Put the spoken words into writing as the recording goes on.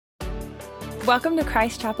Welcome to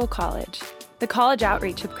Christ Chapel College, the college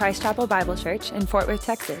outreach of Christ Chapel Bible Church in Fort Worth,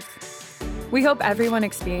 Texas. We hope everyone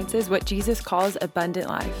experiences what Jesus calls abundant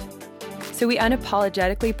life. So we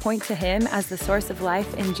unapologetically point to Him as the source of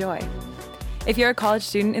life and joy. If you're a college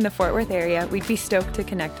student in the Fort Worth area, we'd be stoked to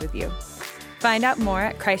connect with you. Find out more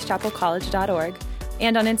at christchapelcollege.org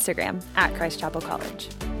and on Instagram at Christ Chapel College.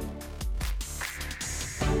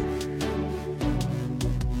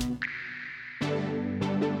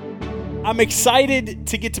 I'm excited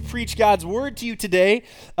to get to preach God's word to you today.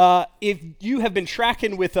 If you have been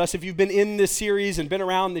tracking with us, if you've been in this series and been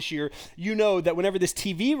around this year, you know that whenever this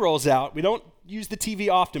TV rolls out, we don't use the TV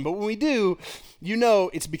often, but when we do, you know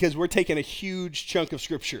it's because we're taking a huge chunk of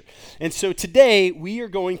scripture. And so today we are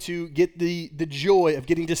going to get the joy of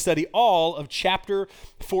getting to study all of chapter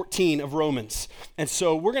 14 of Romans. And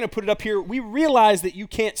so we're going to put it up here. We realize that you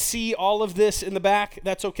can't see all of this in the back.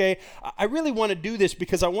 That's okay. I really want to do this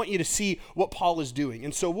because I want you to see what Paul is doing.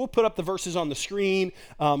 And so we'll put up the verses on the screen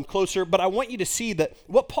closer, but I want you to see that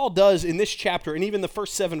what Paul does in this chapter, and even the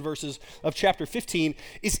first 7 verses of chapter 15,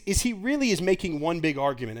 is he really is making one big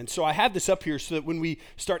argument. And so I have this up here so that when we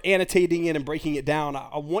start annotating it and breaking it down,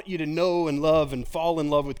 I want you to know and love and fall in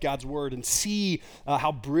love with God's word and see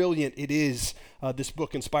how brilliant it is, this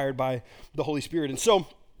book inspired by the Holy Spirit. And so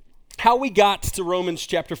how we got to Romans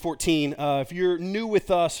chapter 14, if you're new with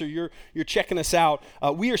us or you're checking us out,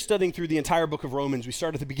 we are studying through the entire book of Romans. We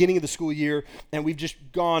start at the beginning of the school year, and we've just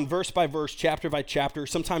gone verse by verse, chapter by chapter.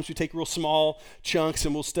 Sometimes we take real small chunks,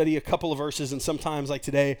 and we'll study a couple of verses, and sometimes, like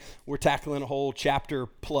today, we're tackling a whole chapter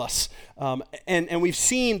plus. And we've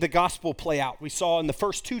seen the gospel play out. We saw in the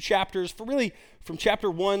first 2 chapters, from chapter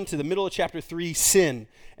 1 to the middle of chapter 3, sin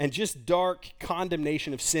and just dark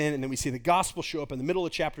condemnation of sin. And then we see the gospel show up in the middle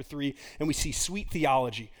of chapter 3, and we see sweet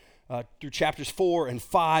theology through chapters 4 and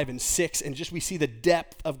 5 and 6. And just we see the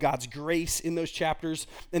depth of God's grace in those chapters.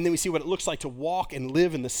 And then we see what it looks like to walk and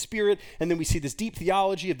live in the Spirit. And then we see this deep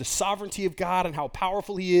theology of the sovereignty of God and how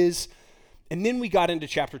powerful He is. And then we got into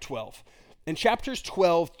chapter 12. And chapters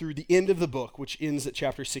 12 through the end of the book, which ends at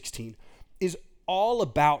chapter 16, is all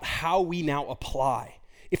about how we now apply.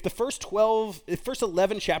 If the first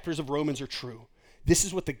 11 chapters of Romans are true, this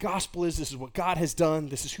is what the gospel is, this is what God has done,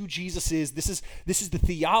 this is who Jesus is, this is the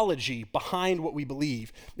theology behind what we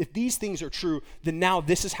believe. If these things are true, then now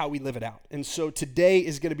this is how we live it out. And so today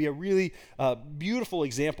is going to be a really beautiful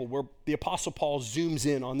example where the Apostle Paul zooms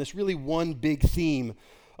in on this really one big theme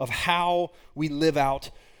of how we live out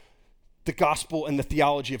the gospel and the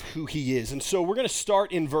theology of who He is. And so we're going to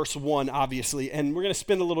start in verse 1, obviously, and we're going to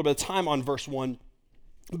spend a little bit of time on verse 1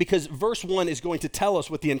 because verse 1 is going to tell us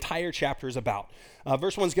what the entire chapter is about.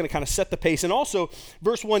 Verse 1 is going to kind of set the pace, and also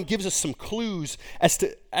verse 1 gives us some clues as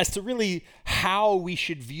to really how we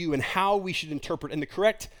should view and how we should interpret and the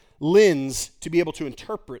correct lens to be able to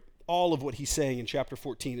interpret all of what he's saying in chapter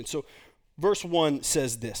 14. And so verse 1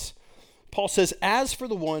 says this. Paul says, "As for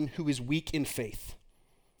the one who is weak in faith,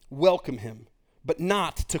 welcome him, but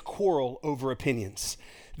not to quarrel over opinions."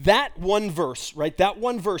 That one verse, right? That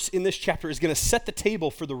one verse in this chapter is going to set the table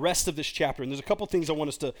for the rest of this chapter. And there's a couple things I want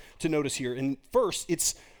us to notice here. And first,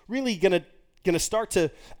 it's really going to start to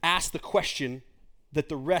ask the question that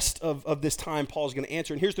the rest of this time Paul is going to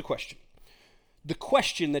answer. And here's the question. The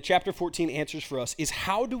question that chapter 14 answers for us is,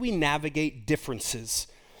 how do we navigate differences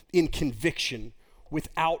in conviction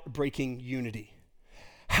without breaking unity?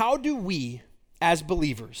 How do we, as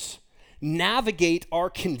believers, navigate our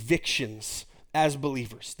convictions as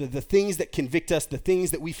believers? The things that convict us, the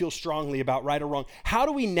things that we feel strongly about, right or wrong. How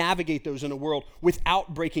do we navigate those in a world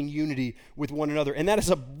without breaking unity with one another? And that is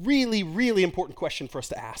a really, really important question for us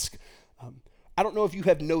to ask. I don't know if you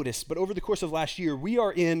have noticed, but over the course of last year, we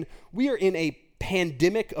are in a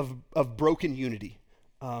pandemic of broken unity.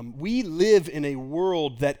 We live in a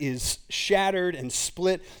world that is shattered and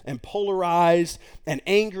split and polarized and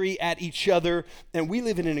angry at each other, and we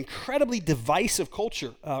live in an incredibly divisive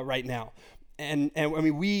culture right now. And I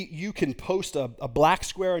mean, you can post a black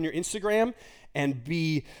square on your Instagram and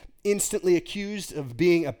be instantly accused of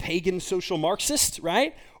being a pagan social Marxist,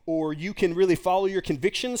 right? Or you can really follow your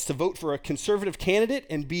convictions to vote for a conservative candidate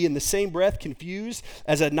and be in the same breath confused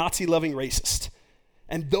as a Nazi-loving racist.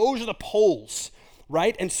 And those are the poles,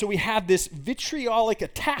 right? And so we have this vitriolic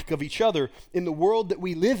attack of each other in the world that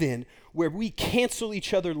we live in, where we cancel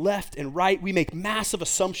each other left and right. We make massive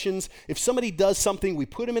assumptions. If somebody does something, we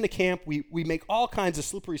put them in a camp. We make all kinds of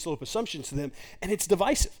slippery slope assumptions to them, and it's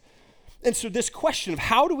divisive. And so this question of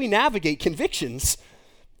how do we navigate convictions,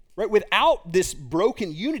 right, without this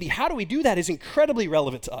broken unity, how do we do that is incredibly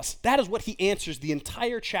relevant to us. That is what he answers the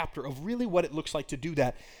entire chapter of really what it looks like to do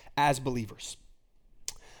that as believers.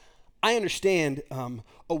 I understand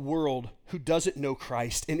a world who doesn't know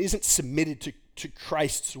Christ and isn't submitted to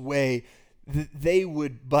Christ's way, they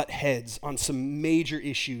would butt heads on some major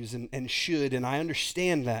issues and should, and I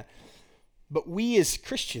understand that. But we as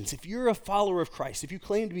Christians, if you're a follower of Christ, if you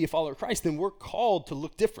claim to be a follower of Christ, then we're called to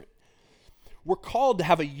look different. We're called to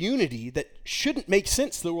have a unity that shouldn't make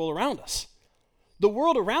sense to the world around us. The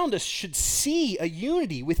world around us should see a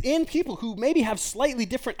unity within people who maybe have slightly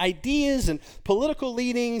different ideas and political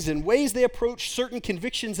leanings and ways they approach certain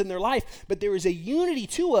convictions in their life, but there is a unity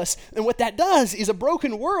to us, and what that does is a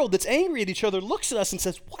broken world that's angry at each other looks at us and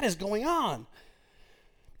says, what is going on?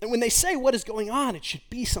 And when they say what is going on, it should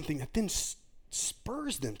be something that then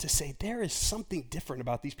spurs them to say there is something different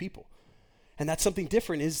about these people. And that something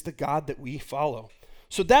different is the God that we follow.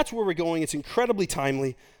 So that's where we're going. It's incredibly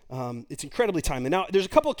timely. Now, there's a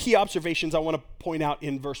couple of key observations I want to point out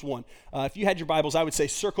in verse 1. If you had your Bibles, I would say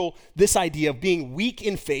circle this idea of being weak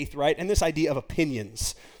in faith, right? And this idea of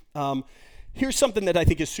opinions. Here's something that I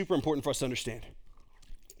think is super important for us to understand.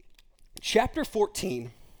 Chapter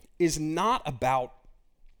 14 is not about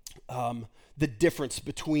the difference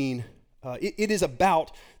between, it is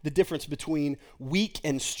about the difference between weak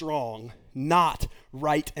and strong, not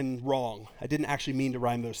right and wrong. I didn't actually mean to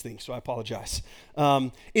rhyme those things, so I apologize.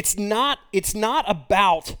 It's not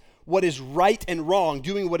about what is right and wrong,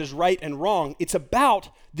 doing what is right and wrong. It's about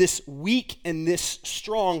this weak and this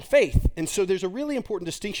strong faith. And so there's a really important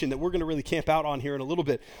distinction that we're going to really camp out on here in a little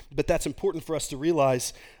bit, but that's important for us to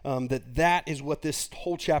realize that is what this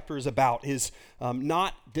whole chapter is about, is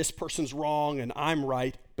not this person's wrong and I'm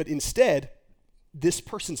right, but instead, this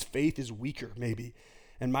person's faith is weaker maybe,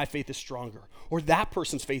 and my faith is stronger. Or that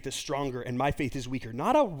person's faith is stronger and my faith is weaker.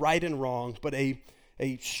 Not a right and wrong, but a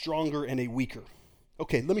stronger and a weaker.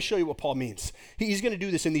 Okay, let me show you what Paul means. He's going to do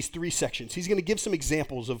this in these three sections. He's going to give some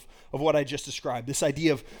examples of what I just described, this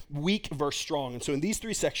idea of weak versus strong. And so in these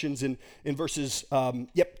three sections, in verses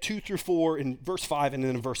 2 through 4, in verse 5, and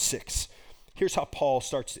then in verse 6, here's how Paul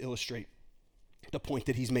starts to illustrate the point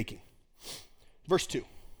that he's making. Verse 2.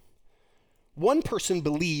 One person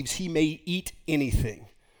believes he may eat anything,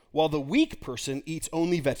 while the weak person eats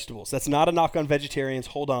only vegetables. That's not a knock on vegetarians.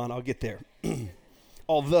 Hold on, I'll get there.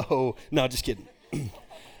 Although, no, just kidding.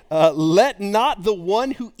 Let not the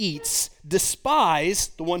one who eats despise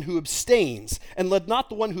the one who abstains, and let not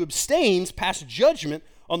the one who abstains pass judgment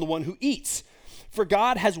on the one who eats. For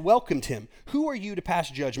God has welcomed him. Who are you to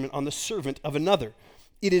pass judgment on the servant of another?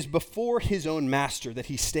 It is before his own master that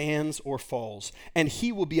he stands or falls, and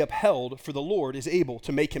he will be upheld, for the Lord is able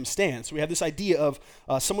to make him stand. So we have this idea of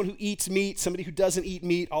someone who eats meat, somebody who doesn't eat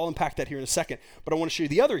meat. I'll unpack that here in a second, but I want to show you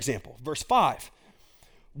the other example. Verse 5.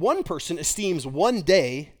 One person esteems one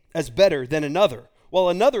day as better than another, while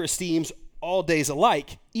another esteems all days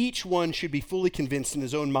alike. Each one should be fully convinced in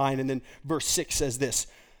his own mind. And then verse 6 says this: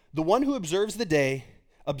 the one who observes the day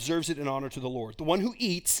observes it in honor to the Lord. The one who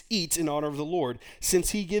eats, eats in honor of the Lord,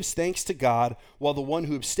 since he gives thanks to God, while the one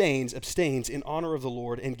who abstains, abstains in honor of the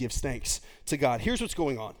Lord and gives thanks to God. Here's what's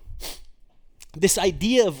going on. This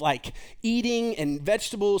idea of like eating and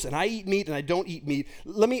vegetables, and I eat meat and I don't eat meat.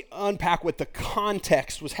 Let me unpack what the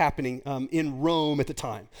context was happening in Rome at the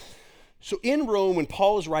time. So in Rome, when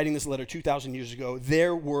Paul was writing this letter 2,000 years ago,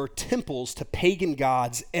 there were temples to pagan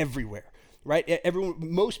gods everywhere. Right?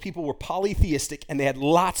 Most people were polytheistic, and they had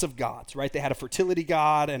lots of gods, right? They had a fertility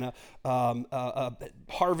god and a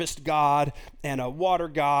harvest god and a water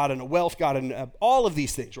god and a wealth god and all of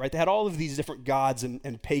these things, right? They had all of these different gods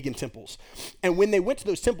and pagan temples. And when they went to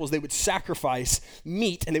those temples, they would sacrifice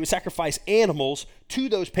meat and they would sacrifice animals to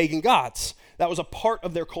those pagan gods. That was a part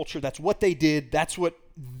of their culture. That's what they did. That's what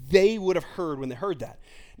they would have heard when they heard that.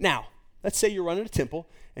 Now, let's say you're running a temple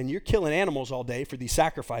and you're killing animals all day for these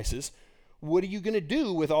sacrifices. What are you going to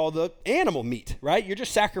do with all the animal meat, right? You're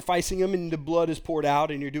just sacrificing them and the blood is poured out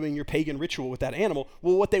and you're doing your pagan ritual with that animal.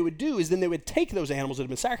 Well, what they would do is then they would take those animals that have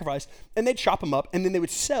been sacrificed and they'd chop them up and then they would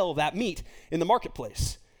sell that meat in the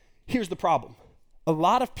marketplace. Here's the problem. A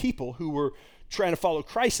lot of people who were trying to follow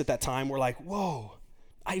Christ at that time were like, whoa,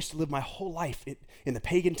 I used to live my whole life in the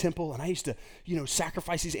pagan temple, and I used to,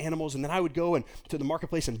 sacrifice these animals, and then I would go to the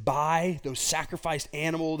marketplace and buy those sacrificed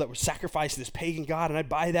animal that were sacrificed to this pagan god, and I'd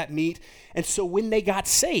buy that meat. And so when they got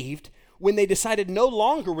saved, when they decided no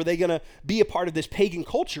longer were they going to be a part of this pagan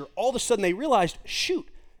culture, all of a sudden they realized, shoot,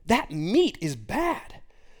 that meat is bad.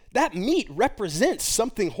 That meat represents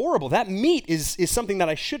something horrible. That meat is something that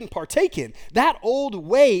I shouldn't partake in. That old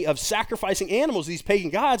way of sacrificing animals to these pagan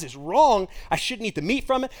gods is wrong. I shouldn't eat the meat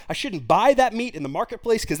from it. I shouldn't buy that meat in the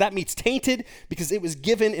marketplace because that meat's tainted because it was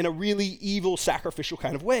given in a really evil, sacrificial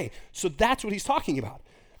kind of way. So that's what he's talking about.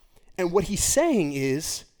 And what he's saying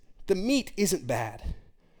is the meat isn't bad.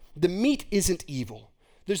 The meat isn't evil.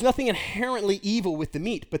 There's nothing inherently evil with the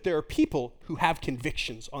meat, but there are people who have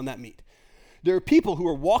convictions on that meat. There are people who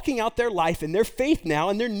are walking out their life in their faith now,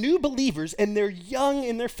 and they're new believers, and they're young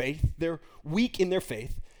in their faith. They're weak in their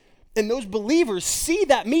faith. And those believers see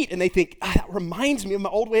that meat, and they think, that reminds me of my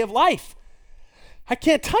old way of life. I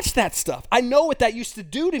can't touch that stuff. I know what that used to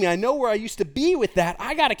do to me. I know where I used to be with that.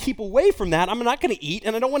 I got to keep away from that. I'm not going to eat,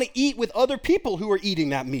 and I don't want to eat with other people who are eating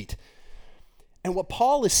that meat. And what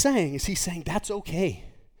Paul is saying is he's saying that's okay.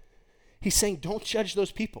 He's saying don't judge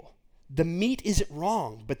those people. The meat isn't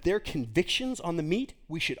wrong, but their convictions on the meat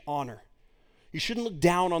we should honor. You shouldn't look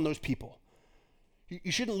down on those people.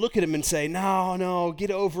 You shouldn't look at them and say, no,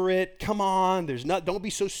 get over it. Come on, don't be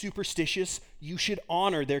so superstitious. You should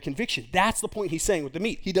honor their conviction. That's the point he's saying with the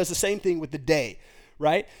meat. He does the same thing with the day,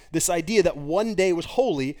 right? This idea that one day was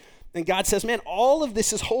holy, and God says, man, all of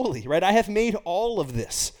this is holy, right? I have made all of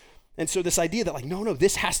this. And so this idea that no,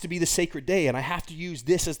 this has to be the sacred day, and I have to use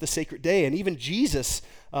this as the sacred day. And even Jesus,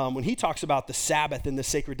 when he talks about the Sabbath and the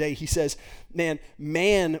sacred day, he says,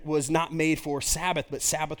 man was not made for Sabbath, but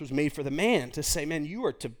Sabbath was made for the man. To say, man, you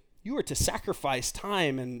are to sacrifice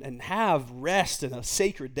time and have rest in a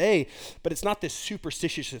sacred day, but it's not this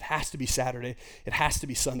superstitious, it has to be Saturday, it has to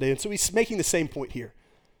be Sunday. And so he's making the same point here.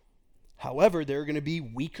 However, there are going to be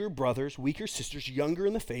weaker brothers, weaker sisters, younger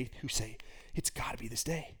in the faith who say, it's got to be this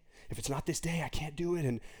day. If it's not this day, I can't do it,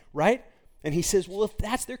 and right? And he says, well, if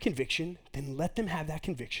that's their conviction, then let them have that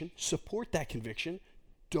conviction, support that conviction,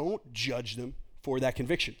 don't judge them for that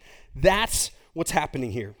conviction. That's what's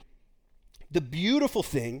happening here. The beautiful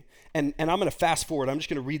thing, and I'm going to fast forward, I'm just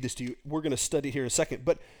going to read this to you, we're going to study here in a second,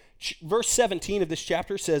 but verse 17 of this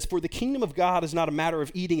chapter says, for the kingdom of God is not a matter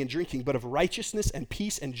of eating and drinking, but of righteousness and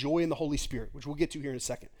peace and joy in the Holy Spirit, which we'll get to here in a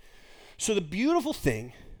second. So the beautiful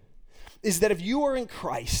thing is that if you are in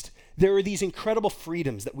Christ, there are these incredible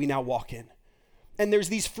freedoms that we now walk in. And there's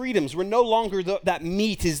these freedoms where no longer that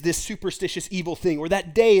meat is this superstitious evil thing, or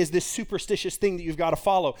that day is this superstitious thing that you've got to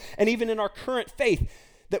follow. And even in our current faith,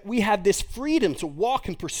 that we have this freedom to walk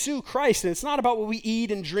and pursue Christ. And it's not about what we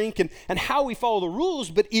eat and drink and how we follow the rules,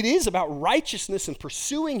 but it is about righteousness and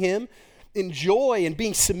pursuing him in joy and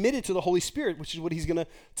being submitted to the Holy Spirit, which is what he's going to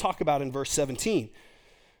talk about in verse 17.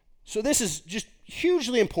 So this is just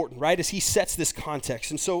hugely important, right, as he sets this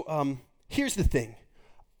context. And so here's the thing.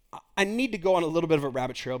 I need to go on a little bit of a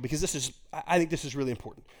rabbit trail because I think this is really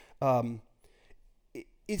important.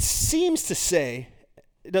 It seems to say,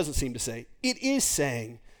 it doesn't seem to say, it is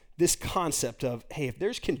saying this concept of, hey, if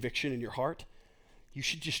there's conviction in your heart, you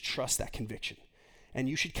should just trust that conviction. And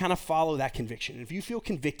you should kind of follow that conviction. And if you feel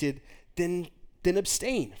convicted, then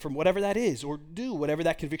abstain from whatever that is, or do whatever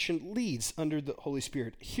that conviction leads under the Holy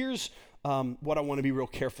Spirit. Here's what I want to be real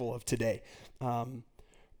careful of today.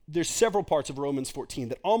 There's several parts of Romans 14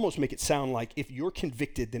 that almost make it sound like if you're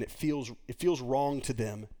convicted, then it feels wrong to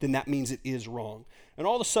them, then that means it is wrong. And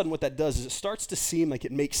all of a sudden what that does is it starts to seem like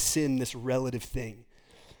it makes sin this relative thing.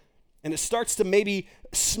 And it starts to maybe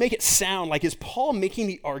make it sound like, is Paul making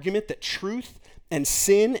the argument that truth and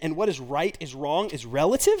sin and what is right is wrong is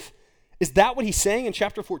relative? Is that what he's saying in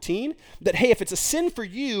chapter 14? That, hey, if it's a sin for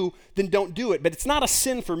you, then don't do it. But it's not a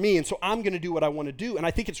sin for me, and so I'm going to do what I want to do. And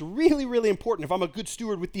I think it's really, really important, if I'm a good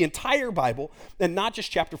steward with the entire Bible, and not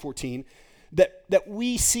just chapter 14, that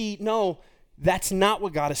we see, no, that's not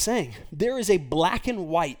what God is saying. There is a black and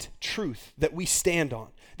white truth that we stand on.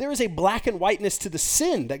 There is a black and whiteness to the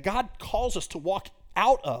sin that God calls us to walk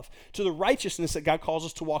out of, to the righteousness that God calls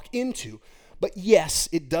us to walk into. But yes,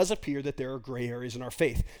 it does appear that there are gray areas in our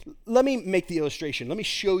faith. Let me make the illustration. Let me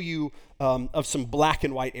show you of some black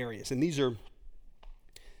and white areas. And these are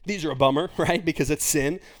a bummer, right? Because it's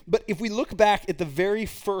sin. But if we look back at the very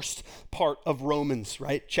first part of Romans,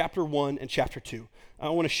 right? Chapter 1 and chapter 2. I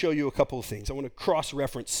want to show you a couple of things. I want to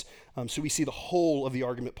cross-reference so we see the whole of the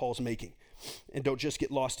argument Paul's making. And don't just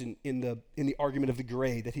get lost in the argument of the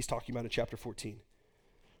gray that he's talking about in chapter 14.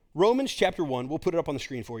 Romans chapter 1, we'll put it up on the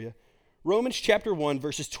screen for you. Romans chapter 1,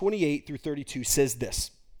 verses 28 through 32 says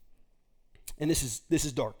this. And this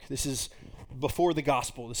is dark. This is before the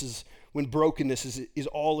gospel. This is when brokenness is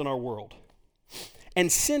all in our world.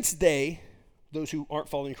 And since those who aren't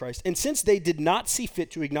following Christ, and since they did not see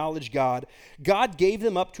fit to acknowledge God, God gave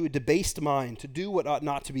them up to a debased mind to do what ought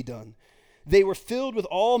not to be done. They were filled with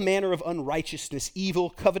all manner of unrighteousness,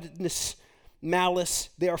 evil, covetousness, malice.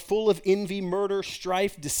 They are full of envy, murder,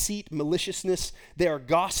 strife, deceit, maliciousness. They are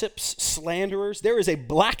gossips, slanderers. There is a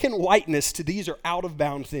black and whiteness to these are out of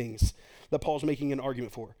bound things that Paul's making an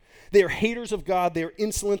argument for. They are haters of God. They are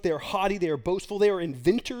insolent. They are haughty. They are boastful. They are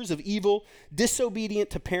inventors of evil,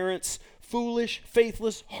 disobedient to parents, foolish,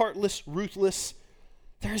 faithless, heartless, ruthless.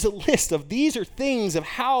 There's a list of these are things of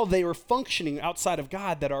how they are functioning outside of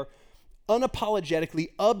God that are unapologetically,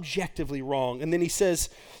 objectively wrong. And then he says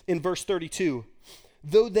in verse 32,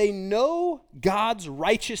 though they know God's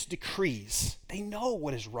righteous decrees, they know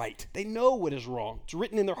what is right. They know what is wrong. It's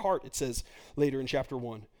written in their heart, it says later in chapter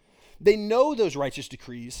 1. They know those righteous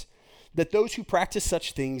decrees, that those who practice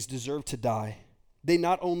such things deserve to die. They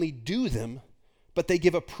not only do them, but they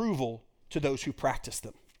give approval to those who practice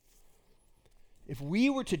them. If we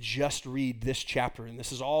were to just read this chapter, and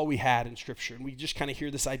this is all we had in Scripture, and we just kind of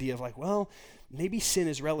hear this idea of like, well, maybe sin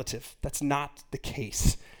is relative. That's not the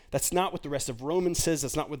case. That's not what the rest of Romans says.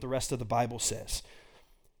 That's not what the rest of the Bible says.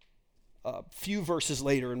 A few verses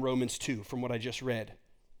later in Romans 2, from what I just read, it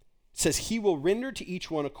says, he will render to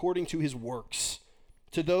each one according to his works.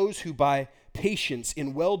 To those who by patience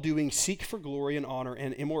in well-doing seek for glory and honor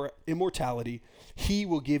and immortality, he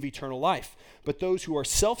will give eternal life. But those who are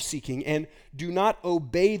self-seeking and do not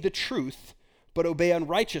obey the truth, but obey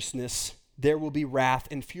unrighteousness, there will be wrath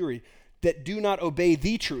and fury. That do not obey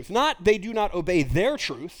the truth. Not they do not obey their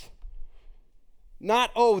truth.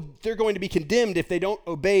 Not, they're going to be condemned if they don't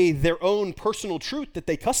obey their own personal truth that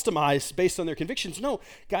they customize based on their convictions. No,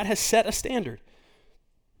 God has set a standard.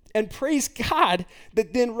 And praise God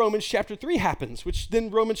that then Romans chapter 3 happens,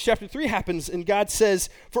 and God says,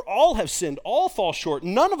 for all have sinned, all fall short.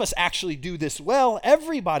 None of us actually do this well.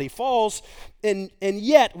 Everybody falls, and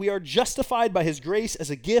yet we are justified by his grace as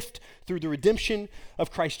a gift through the redemption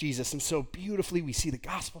of Christ Jesus. And so beautifully we see the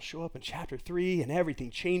gospel show up in chapter 3, and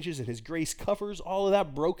everything changes, and his grace covers all of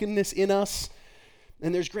that brokenness in us,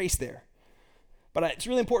 and there's grace there. But it's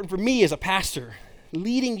really important for me as a pastor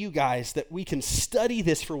leading you guys that we can study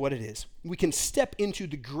this for what it is. We can step into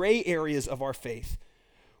the gray areas of our faith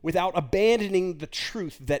without abandoning the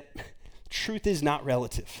truth that truth is not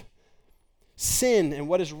relative. Sin and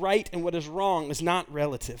what is right and what is wrong is not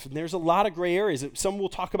relative. And there's a lot of gray areas. Some we'll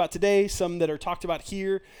talk about today, some that are talked about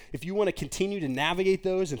here. If you want to continue to navigate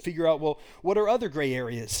those and figure out, well, what are other gray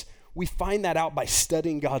areas? We find that out by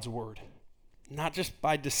studying God's word, not just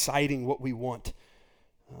by deciding what we want.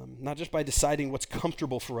 Not just by deciding what's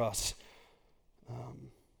comfortable for us.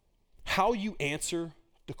 How you answer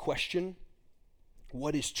the question,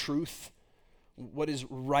 what is truth, what is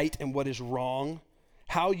right and what is wrong,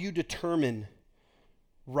 how you determine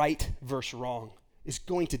right versus wrong is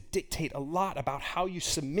going to dictate a lot about how you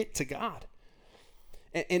submit to God.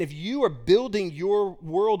 And if you are building your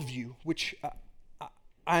worldview, which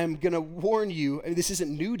I'm going to warn you, this isn't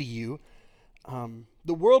new to you,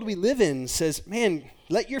 the world we live in says, man,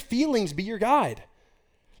 let your feelings be your guide.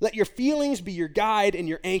 Let your feelings be your guide and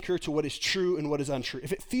your anchor to what is true and what is untrue.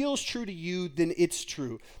 If it feels true to you, then it's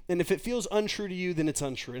true. And if it feels untrue to you, then it's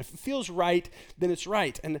untrue. And if it feels right, then it's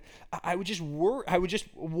right. And I would just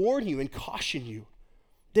warn you and caution you.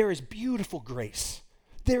 There is beautiful grace.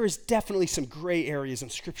 There is definitely some gray areas in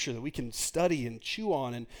Scripture that we can study and chew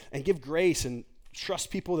on and give grace and trust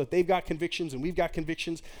people that they've got convictions and we've got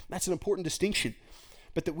convictions. That's an important distinction.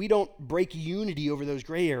 But that we don't break unity over those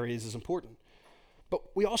gray areas is important. But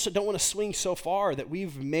we also don't want to swing so far that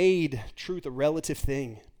we've made truth a relative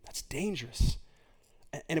thing. That's dangerous.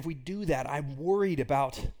 And if we do that, I'm worried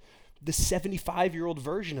about the 75-year-old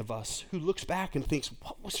version of us who looks back and thinks,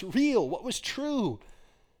 what was real? What was true?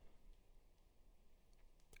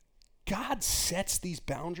 God sets these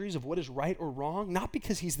boundaries of what is right or wrong, not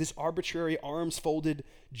because he's this arbitrary, arms-folded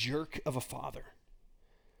jerk of a father.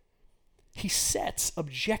 He sets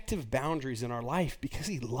objective boundaries in our life because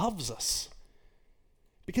he loves us,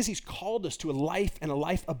 because he's called us to a life and a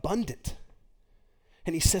life abundant.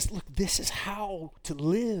 And he says, look, this is how to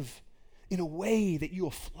live in a way that you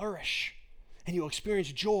will flourish and you'll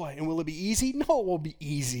experience joy. And will it be easy? No, it won't be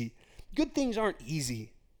easy. Good things aren't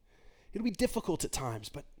easy. It'll be difficult at times,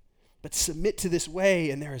 but submit to this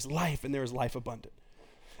way and there is life and there is life abundant.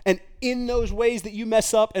 And in those ways that you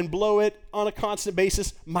mess up and blow it on a constant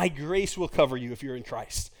basis, my grace will cover you if you're in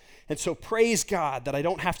Christ. And so praise God that I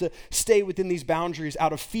don't have to stay within these boundaries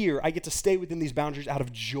out of fear. I get to stay within these boundaries out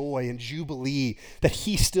of joy and jubilee that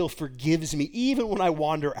he still forgives me even when I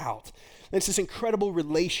wander out. And it's this incredible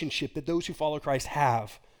relationship that those who follow Christ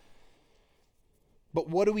have. But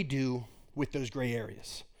what do we do with those gray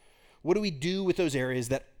areas? What do we do with those areas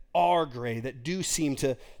that are gray, that do seem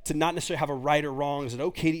to not necessarily have a right or wrong? Is it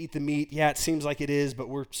okay to eat the meat? Yeah, it seems like it is, but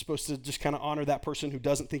we're supposed to just kind of honor that person who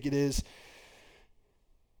doesn't think it is.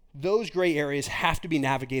 Those gray areas have to be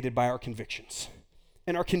navigated by our convictions.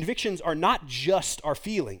 And our convictions are not just our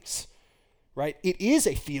feelings. right? It is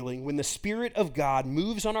a feeling when the Spirit of God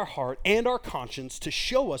moves on our heart and our conscience to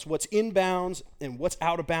show us what's in bounds and what's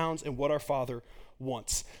out of bounds and what our Father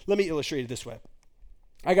wants. Let me illustrate it this way.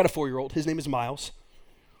 I got a 4-year-old. His name is Miles.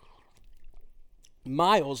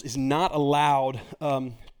 Miles is not allowed,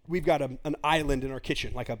 we've got an island in our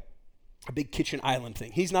kitchen, like a big kitchen island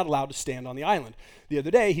thing. He's not allowed to stand on the island. The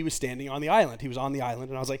other day, he was standing on the island. He was on the island,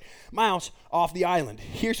 and I was like, Miles, off the island.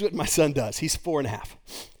 Here's what my son does. He's 4.5.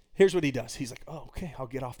 Here's what he does. He's like, oh, okay, I'll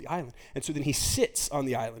get off the island. And so then he sits on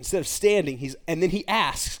the island. Instead of standing, and then he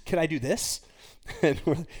asks, can I do this? And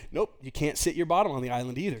we're like, nope, you can't sit your bottom on the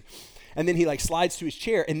island either. And then he like slides to his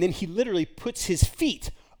chair, and then he literally puts his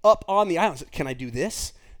feet up on the island. Can I do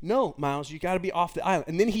this? No, Miles, you got to be off the island.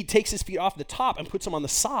 And then he takes his feet off the top and puts them on the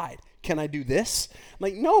side. Can I do this? I'm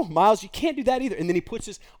like, no, Miles, you can't do that either. And then he puts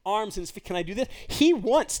his arms in his feet. Can I do this? He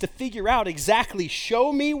wants to figure out exactly,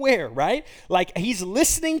 show me where, right? Like he's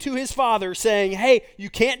listening to his father saying, hey, you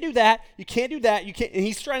can't do that. You can't do that. You can't. And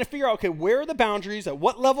he's trying to figure out, okay, where are the boundaries? At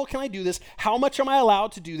what level can I do this? How much am I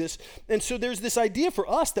allowed to do this? And so there's this idea for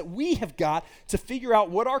us that we have got to figure out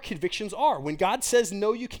what our convictions are. When God says,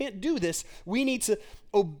 no, you can't do this, we need to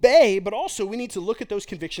obey, but also we need to look at those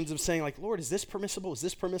convictions of saying like, Lord, is this permissible? Is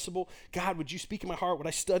this permissible? God, would you speak in my heart? Would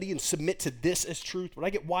I study and submit to this as truth? Would I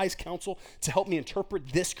get wise counsel to help me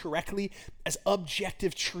interpret this correctly as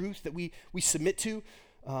objective truth that we submit to?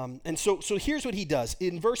 And so here's what he does.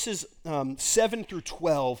 In verses 7 through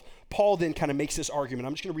 12, Paul then kind of makes this argument.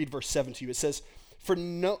 I'm just going to read verse 7 to you. It says, for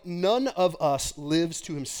none of us lives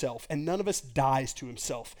to himself, and none of us dies to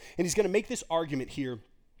himself. And he's going to make this argument here.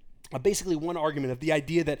 Basically one argument of the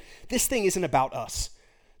idea that this thing isn't about us.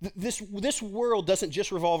 This world doesn't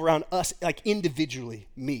just revolve around us, like individually,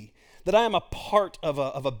 me. That I am a part of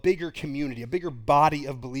a bigger community, a bigger body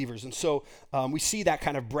of believers. And so we see that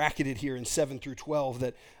kind of bracketed here in 7 through 12,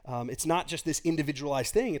 that it's not just this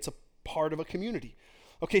individualized thing, it's a part of a community.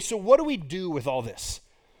 Okay, so what do we do with all this?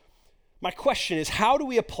 My question is, how do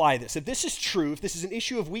we apply this? If this is true, if this is an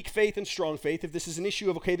issue of weak faith and strong faith, if this is an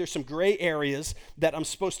issue of, okay, there's some gray areas that I'm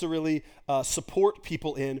supposed to really support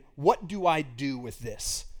people in, what do I do with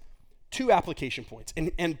this? 2 application points,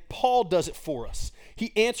 and Paul does it for us.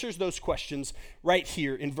 He answers those questions right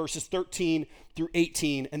here in verses 13 through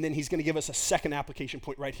 18, and then he's going to give us a second application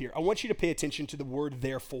point right here. I want you to pay attention to the word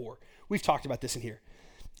therefore. We've talked about this in here.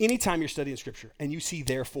 Anytime you're studying Scripture and you see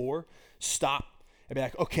therefore, stop and be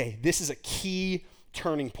like, okay, this is a key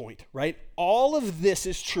turning point, right? All of this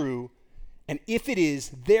is true, and if it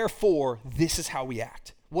is, therefore, this is how we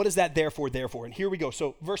act. What is that therefore? And here we go.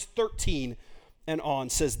 So verse 13 and on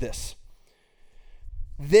says this.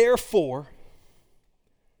 Therefore,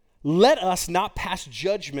 let us not pass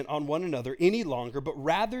judgment on one another any longer, but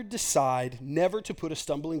rather decide never to put a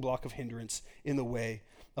stumbling block of hindrance in the way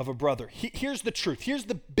of a brother. Here's the truth. Here's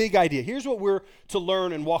the big idea. Here's what we're to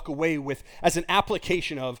learn and walk away with as an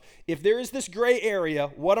application of, if there is this gray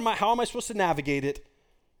area, how am I supposed to navigate it?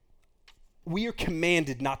 We are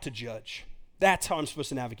commanded not to judge. That's how I'm supposed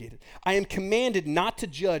to navigate it. I am commanded not to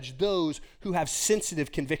judge those who have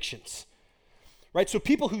sensitive convictions. Right? So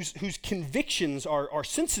people whose convictions are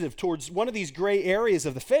sensitive towards one of these gray areas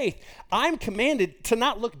of the faith, I'm commanded to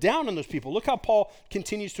not look down on those people. Look how Paul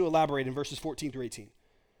continues to elaborate in verses 14 through 18.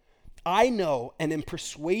 I know and am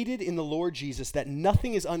persuaded in the Lord Jesus that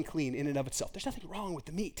nothing is unclean in and of itself. There's nothing wrong with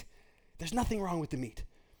the meat. There's nothing wrong with the meat.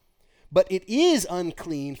 But it is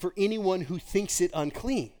unclean for anyone who thinks it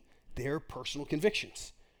unclean. Their personal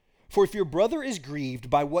convictions. For if your brother is grieved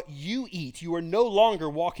by what you eat, you are no longer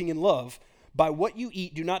walking in love. By what you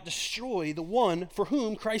eat, do not destroy the one for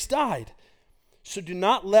whom Christ died. So do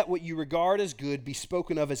not let what you regard as good be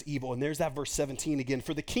spoken of as evil. And there's that verse 17 again.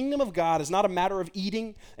 For the kingdom of God is not a matter of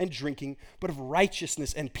eating and drinking, but of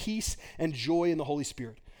righteousness and peace and joy in the Holy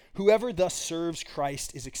Spirit. Whoever thus serves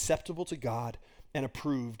Christ is acceptable to God and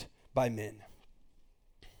approved by men.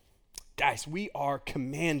 Guys, we are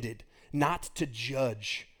commanded not to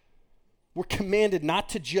judge. We're commanded not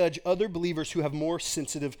to judge other believers who have more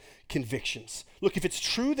sensitive convictions. Look, if it's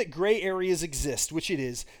true that gray areas exist, which it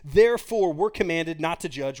is, therefore we're commanded not to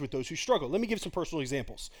judge with those who struggle. Let me give some personal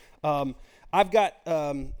examples. I've got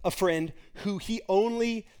a friend who he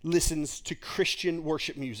only listens to Christian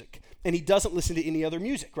worship music, and he doesn't listen to any other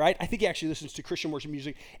music, right? I think he actually listens to Christian worship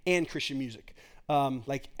music and Christian music.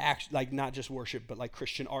 Like not just worship, but like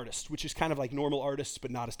Christian artists, which is kind of like normal artists,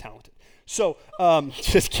 but not as talented. So,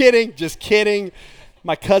 just kidding.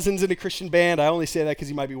 My cousin's in a Christian band. I only say that because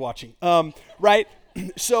he might be watching. Right?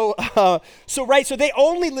 So they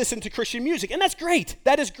only listen to Christian music, and that's great.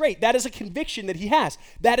 That is great. That is a conviction that he has.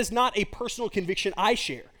 That is not a personal conviction I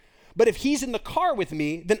share. But if he's in the car with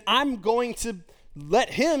me, then I'm going to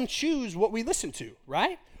let him choose what we listen to,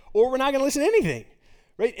 right? Or we're not going to listen to anything,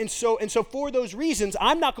 right? And so for those reasons,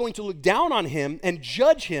 I'm not going to look down on him and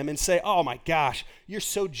judge him and say, oh my gosh, you're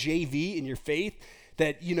so JV in your faith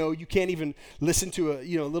that, you can't even listen to a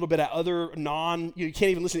little bit of other you can't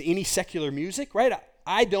even listen to any secular music, right?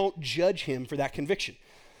 I don't judge him for that conviction.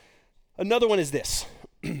 Another one is this,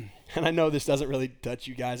 and I know this doesn't really touch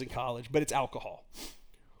you guys in college, but it's alcohol.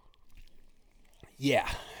 Yeah,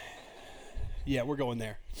 we're going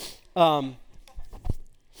there.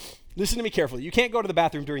 Listen to me carefully. You can't go to the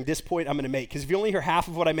bathroom during this point I'm going to make, because if you only hear half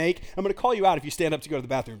of what I make, I'm going to call you out if you stand up to go to the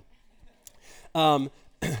bathroom.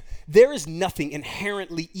 There is nothing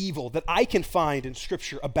inherently evil that I can find in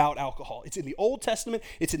Scripture about alcohol. It's in the Old Testament.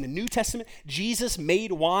 It's in the New Testament. Jesus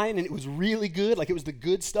made wine, and it was really good, like it was the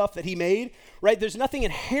good stuff that he made, right? There's nothing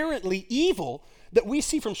inherently evil that we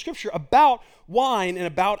see from Scripture about wine and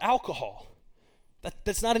about alcohol.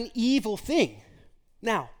 That's not an evil thing.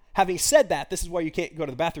 Now, having said that, this is why you can't go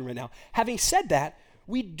to the bathroom right now. Having said that,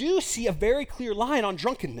 we do see a very clear line on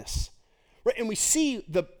drunkenness. Right, and we see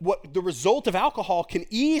what the result of alcohol can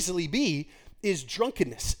easily be is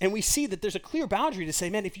drunkenness. And we see that there's a clear boundary to say,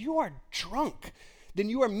 man, if you are drunk, then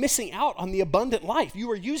you are missing out on the abundant life. You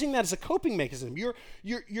are using that as a coping mechanism.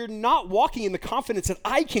 You're not walking in the confidence that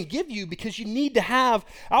I can give you, because you need to have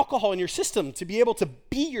alcohol in your system to be able to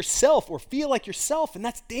be yourself or feel like yourself, and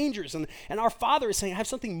that's dangerous. And our Father is saying, I have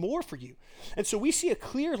something more for you. And so we see a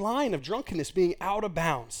clear line of drunkenness being out of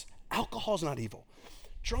bounds. Alcohol is not evil.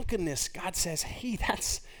 Drunkenness, God says, hey,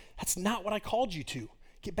 that's not what I called you to.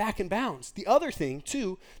 Get back in bounds. The other thing,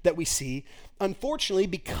 too, that we see, unfortunately,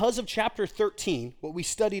 because of chapter 13, what we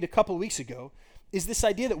studied a couple of weeks ago, is this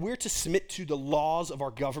idea that we're to submit to the laws of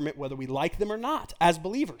our government, whether we like them or not, as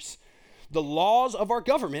believers. The laws of our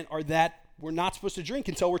government are that we're not supposed to drink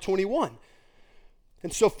until we're 21.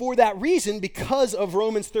 And so for that reason, because of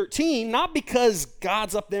Romans 13, not because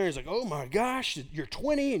God's up there and he's like, oh my gosh, you're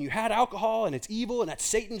 20 and you had alcohol and it's evil and that's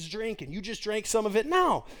Satan's drink and you just drank some of it.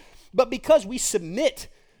 No, but because we submit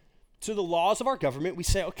to the laws of our government, we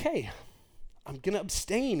say, okay, I'm going to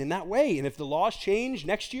abstain in that way. And if the laws change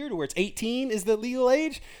next year to where it's 18 is the legal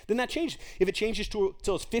age, then that changes. If it changes till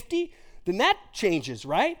it's 50, then that changes,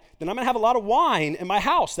 right? Then I'm going to have a lot of wine in my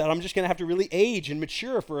house that I'm just going to have to really age and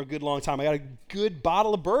mature for a good long time. I got a good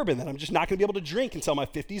bottle of bourbon that I'm just not going to be able to drink until my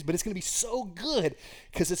 50s, but it's going to be so good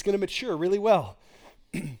because it's going to mature really well.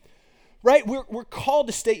 Right? We're called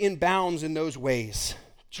to stay in bounds in those ways.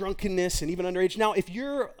 Drunkenness and even underage. Now, if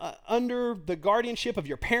you're under the guardianship of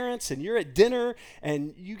your parents and you're at dinner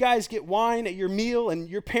and you guys get wine at your meal and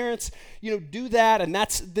your parents, do that, and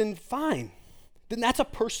then fine. Then that's a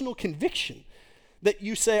personal conviction that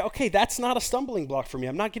you say, okay, that's not a stumbling block for me.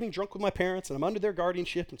 I'm not getting drunk with my parents and I'm under their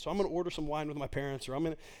guardianship, and so I'm going to order some wine with my parents, or I'm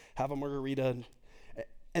going to have a margarita.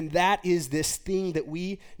 And that is this thing that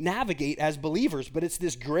we navigate as believers, but it's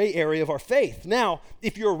this gray area of our faith. Now,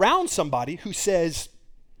 if you're around somebody who says,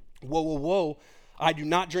 whoa, I do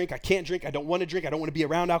not drink, I can't drink, I don't want to be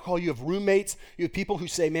around alcohol. You have roommates, you have people who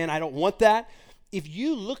say, man, I don't want that. If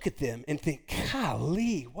you look at them and think,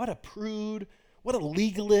 golly, what a prude, what a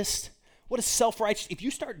legalist, what a self-righteous. If you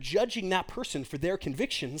start judging that person for their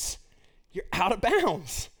convictions, you're out of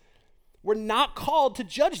bounds. We're not called to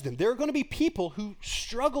judge them. There are going to be people who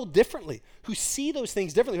struggle differently, who see those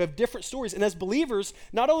things differently, who have different stories. And as believers,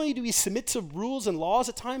 not only do we submit to rules and laws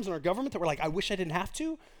at times in our government that we're like, I wish I didn't have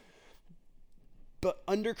to, but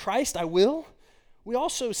under Christ, I will. We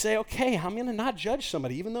also say, okay, I'm going to not judge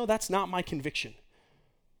somebody, even though that's not my conviction.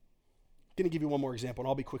 I'm going to give you one more example, and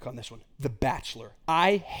I'll be quick on this one. The Bachelor.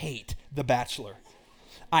 I hate The Bachelor.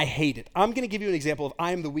 I hate it. I'm going to give you an example of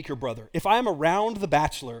I am the weaker brother. If I am around The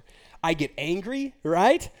Bachelor, I get angry,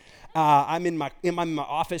 right? I'm in my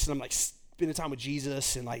office, and I'm like spending time with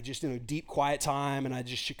Jesus and like just deep quiet time, and I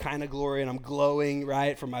just Shekinah glory, and I'm glowing,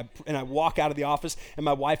 right? And I walk out of the office, and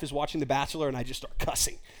my wife is watching The Bachelor, and I just start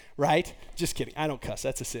cussing, right? Just kidding. I don't cuss.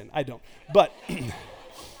 That's a sin. I don't.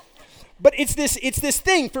 But it's this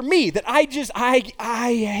thing for me that I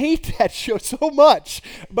hate that show so much.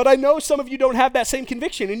 But I know some of you don't have that same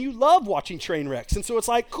conviction and you love watching train wrecks. And so it's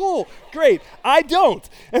like, cool, great. I don't.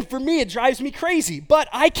 And for me, it drives me crazy. But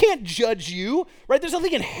I can't judge you, right? There's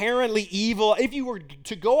nothing inherently evil. If you were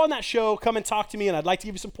to go on that show, come and talk to me, and I'd like to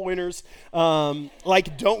give you some pointers.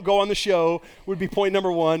 Like don't go on the show would be point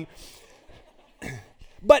number one.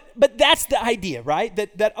 But that's the idea, right?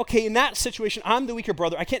 That okay, in that situation, I'm the weaker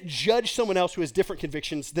brother. I can't judge someone else who has different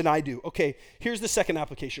convictions than I do. Okay, here's the second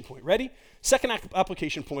application point. Ready? Second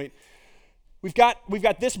application point. we've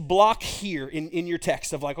got this block here in your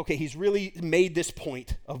text of like, okay, he's really made this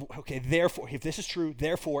point of, okay, therefore, if this is true,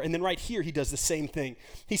 therefore, and then right here he does the same thing.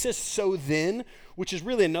 He says, so then, which is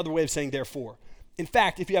really another way of saying therefore. In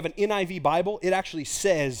fact, if you have an NIV Bible, it actually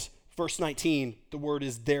says, verse 19, the word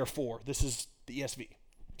is therefore. This is the ESV.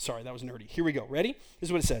 Sorry, that was nerdy. Here we go. Ready? This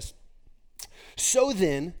is what it says. So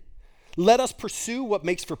then, let us pursue what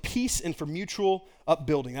makes for peace and for mutual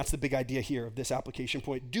upbuilding. That's the big idea here of this application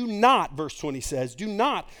point. Do not, verse 20 says, do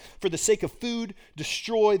not, for the sake of food,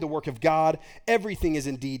 destroy the work of God. Everything is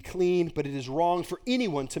indeed clean, but it is wrong for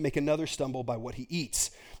anyone to make another stumble by what he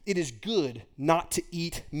eats. It is good not to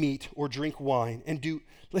eat meat or drink wine and do,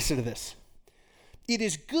 listen to this. It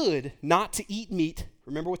is good not to eat meat.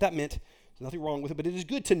 Remember what that meant. There's nothing wrong with it, but it is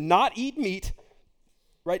good to not eat meat,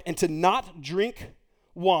 right? And to not drink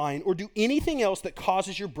wine or do anything else that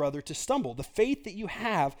causes your brother to stumble. The faith that you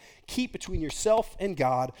have, keep between yourself and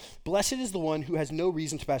God. Blessed is the one who has no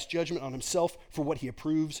reason to pass judgment on himself for what he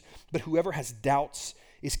approves, but whoever has doubts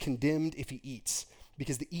is condemned if he eats,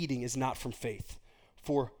 because the eating is not from faith.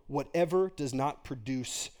 For whatever does not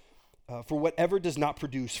produce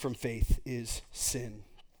from faith is sin.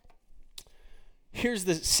 Here's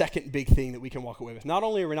the second big thing that we can walk away with. Not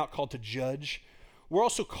only are we not called to judge, we're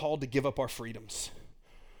also called to give up our freedoms.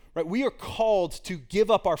 Right? We are called to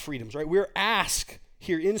give up our freedoms, right? We're asked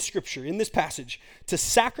here in Scripture, in this passage, to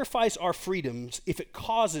sacrifice our freedoms if it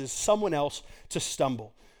causes someone else to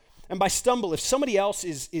stumble. And by stumble, if somebody else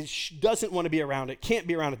doesn't want to be around it, can't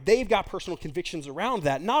be around it, they've got personal convictions around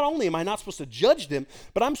that, not only am I not supposed to judge them,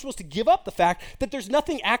 but I'm supposed to give up the fact that there's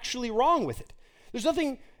nothing actually wrong with it. There's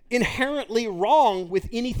nothing inherently wrong with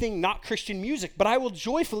anything not Christian music, but I will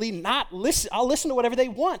joyfully not listen. I'll listen to whatever they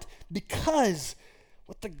want because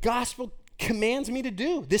what the gospel commands me to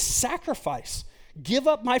do, this sacrifice, give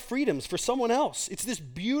up my freedoms for someone else. It's this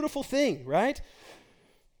beautiful thing, right?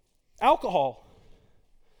 Alcohol.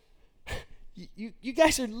 You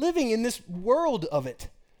guys are living in this world of it.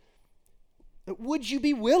 Would you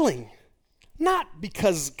be willing? Not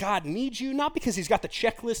because God needs you, not because he's got the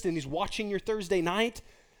checklist and he's watching your Thursday night,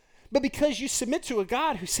 but because you submit to a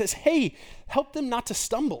God who says, hey, help them not to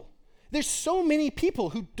stumble. There's so many people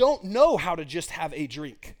who don't know how to just have a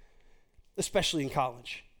drink, especially in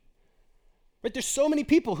college. Right? There's so many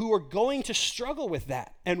people who are going to struggle with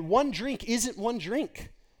that, and one drink isn't one drink.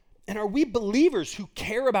 And are we believers who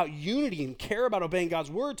care about unity and care about obeying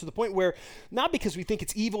God's word to the point where, not because we think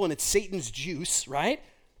it's evil and it's Satan's juice, right?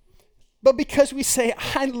 But because we say,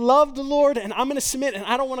 I love the Lord and I'm going to submit and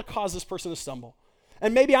I don't want to cause this person to stumble.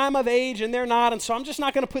 And maybe I'm of age and they're not, and so I'm just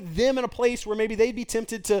not going to put them in a place where maybe they'd be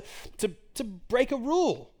tempted to break a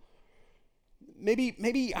rule.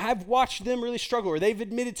 Maybe I've watched them really struggle, or they've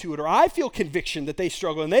admitted to it, or I feel conviction that they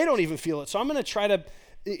struggle and they don't even feel it. So I'm going to try to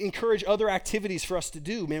encourage other activities for us to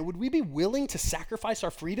do. Man, would we be willing to sacrifice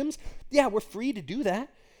our freedoms? Yeah, we're free to do that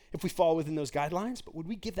if we fall within those guidelines, but would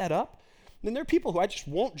we give that up? And then there are people who I just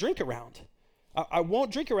won't drink around. I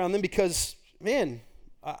won't drink around them because, man,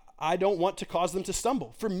 I don't want to cause them to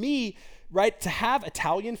stumble. For me, right, to have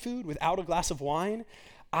Italian food without a glass of wine,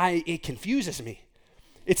 it confuses me.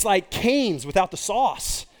 It's like Cane's without the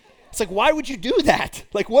sauce. It's like, why would you do that?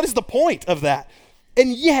 Like, what is the point of that?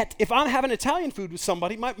 And yet, if I'm having Italian food with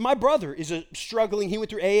somebody, my brother is struggling. He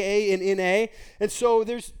went through AA and NA. And so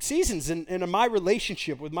there's seasons in my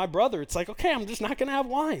relationship with my brother. It's like, okay, I'm just not going to have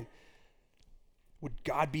wine. Would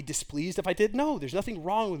God be displeased if I did? No, there's nothing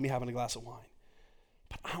wrong with me having a glass of wine.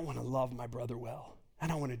 But I want to love my brother well,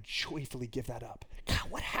 and I want to joyfully give that up.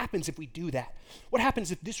 God, what happens if we do that? What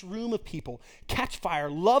happens if this room of people catch fire,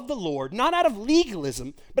 love the Lord, not out of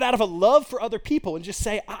legalism, but out of a love for other people, and just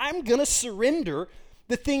say, I'm going to surrender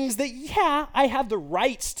the things that, yeah, I have the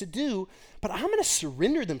rights to do, but I'm going to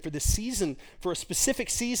surrender them for this season, for a specific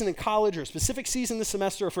season in college or a specific season this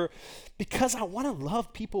semester, because I want to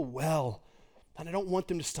love people well, and I don't want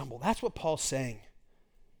them to stumble. That's what Paul's saying.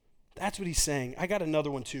 That's what he's saying. I got another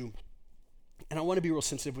one too, and I want to be real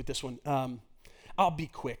sensitive with this one. I'll be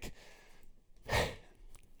quick.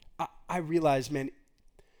 I realize, man,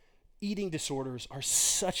 eating disorders are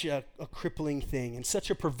such a crippling thing and such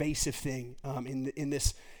a pervasive thing in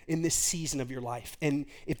this season of your life. And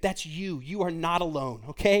if that's you, you are not alone,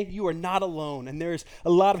 okay? You are not alone. And there's a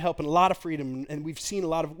lot of help and a lot of freedom. And we've seen a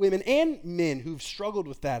lot of women and men who've struggled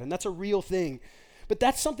with that. And that's a real thing. But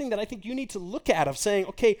that's something that I think you need to look at, of saying,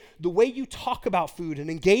 okay, the way you talk about food and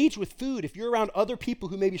engage with food, if you're around other people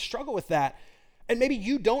who maybe struggle with that, and maybe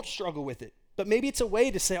you don't struggle with it, but maybe it's a way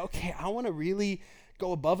to say, okay, I want to really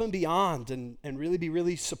go above and beyond and really be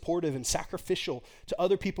really supportive and sacrificial to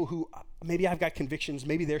other people who maybe I've got convictions,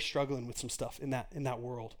 maybe they're struggling with some stuff in that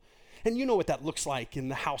world. And you know what that looks like in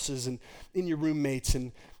the houses and in your roommates.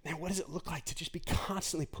 And man, what does it look like to just be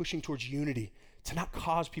constantly pushing towards unity, to not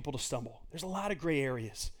cause people to stumble? There's a lot of gray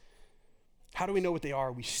areas. How do we know what they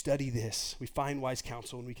are? We study this. We find wise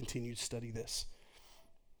counsel and we continue to study this.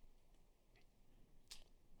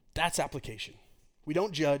 That's application. We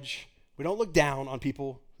don't judge. We don't look down on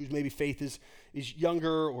people whose maybe faith is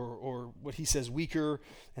younger or what he says weaker,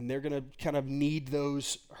 and they're going to kind of need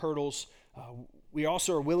those hurdles. We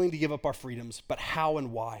also are willing to give up our freedoms, but how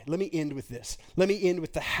and why? Let me end with this. Let me end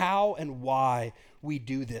with the how and why we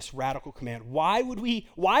do this radical command. Why would we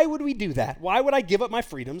do that? Why would I give up my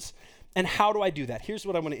freedoms? And how do I do that? Here's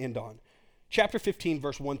what I want to end on. Chapter 15,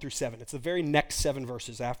 verse 1 through 7. It's the very next 7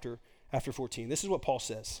 verses after 14. This is what Paul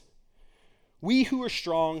says. We who are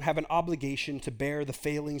strong have an obligation to bear the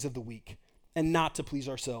failings of the weak and not to please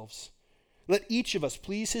ourselves. Let each of us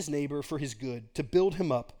please his neighbor for his good, to build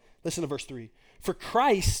him up. Listen to verse 3. For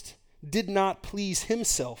Christ did not please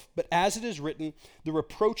himself, but as it is written, the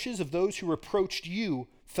reproaches of those who reproached you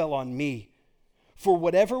fell on me. For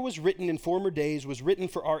whatever was written in former days was written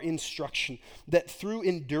for our instruction, that through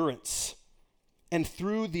endurance and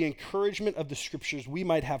through the encouragement of the scriptures we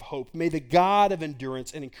might have hope. May the God of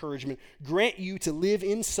endurance and encouragement grant you to live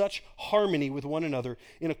in such harmony with one another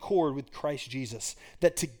in accord with Christ Jesus,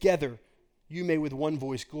 that together you may with one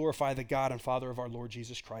voice glorify the God and Father of our Lord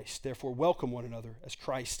Jesus Christ. Therefore welcome one another as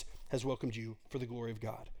Christ has welcomed you for the glory of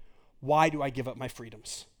God. Why do I give up my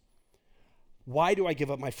freedoms? Why do I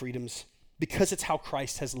give up my freedoms? Because it's how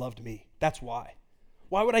Christ has loved me. That's why.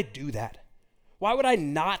 Why would I do that? Why would I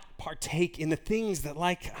not partake in the things that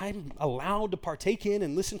I'm allowed to partake in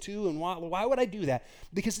and listen to? And why would I do that?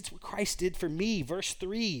 Because it's what Christ did for me. Verse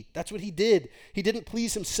 3, that's what he did. He didn't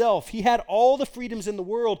please himself. He had all the freedoms in the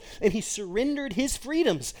world, and he surrendered his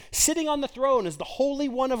freedoms. Sitting on the throne as the Holy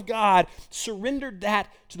One of God, surrendered that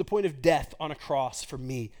to the point of death on a cross for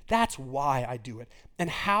me. That's why I do it. And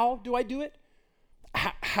how do I do it?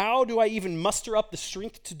 How do I even muster up the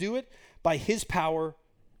strength to do it? By his power,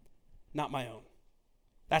 not my own.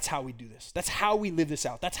 That's how we do this. That's how we live this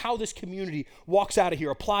out. That's how this community walks out of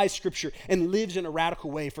here, applies scripture, and lives in a radical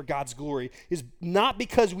way for God's glory. Is not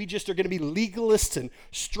because we just are going to be legalists and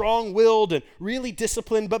strong-willed and really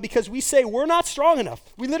disciplined, but because we say we're not strong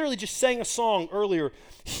enough. We literally just sang a song earlier,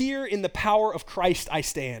 "Here in the power of Christ I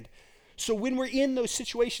stand." So when we're in those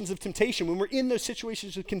situations of temptation, when we're in those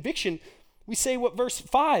situations of conviction, we say what verse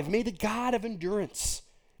 5, may the God of endurance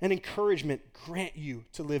and encouragement grant you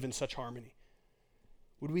to live in such harmony.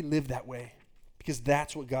 Would we live that way? Because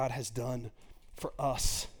that's what God has done for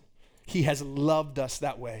us. He has loved us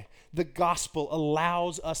that way. The gospel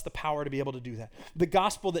allows us the power to be able to do that. The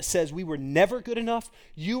gospel that says we were never good enough,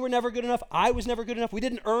 you were never good enough, I was never good enough, we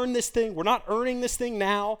didn't earn this thing, we're not earning this thing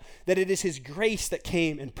now, that it is his grace that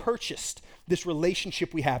came and purchased this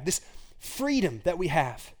relationship we have, this freedom that we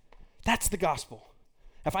have. That's the gospel.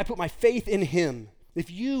 If I put my faith in him,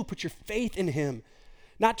 if you put your faith in him,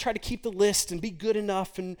 not try to keep the list and be good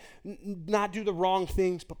enough and not do the wrong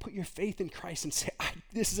things, but put your faith in Christ and say,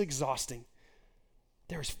 this is exhausting.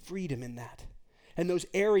 There is freedom in that. And those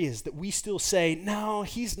areas that we still say, no,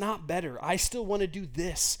 he's not better. I still want to do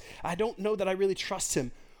this. I don't know that I really trust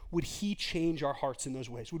him. Would he change our hearts in those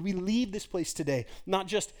ways? Would we leave this place today, not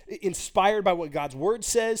just inspired by what God's word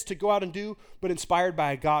says to go out and do, but inspired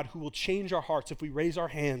by a God who will change our hearts if we raise our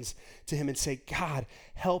hands to him and say, God,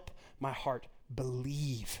 help my heart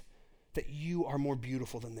believe that you are more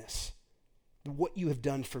beautiful than this. What you have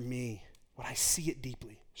done for me, when I see it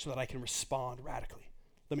deeply so that I can respond radically.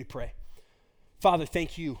 Let me pray. Father,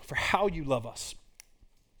 thank you for how you love us.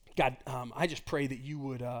 God, I just pray that you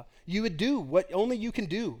would do what only you can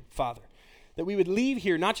do, Father. That we would leave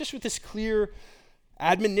here not just with this clear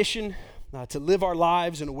admonition to live our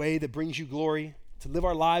lives in a way that brings you glory, to live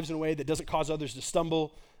our lives in a way that doesn't cause others to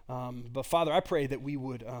stumble. But Father, I pray that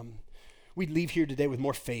we'd leave here today with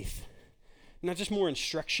more faith. Not just more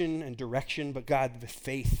instruction and direction, but God, with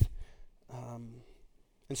faith.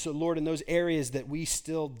 And so, Lord, in those areas that we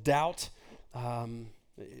still doubt,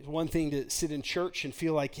 it's one thing to sit in church and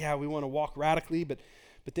feel like, yeah, we want to walk radically, but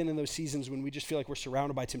then in those seasons when we just feel like we're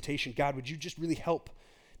surrounded by temptation, God, would you just really help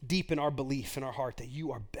deepen our belief in our heart that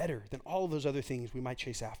you are better than all of those other things we might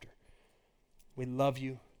chase after. We love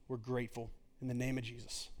you. We're grateful. In the name of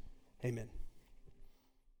Jesus, amen.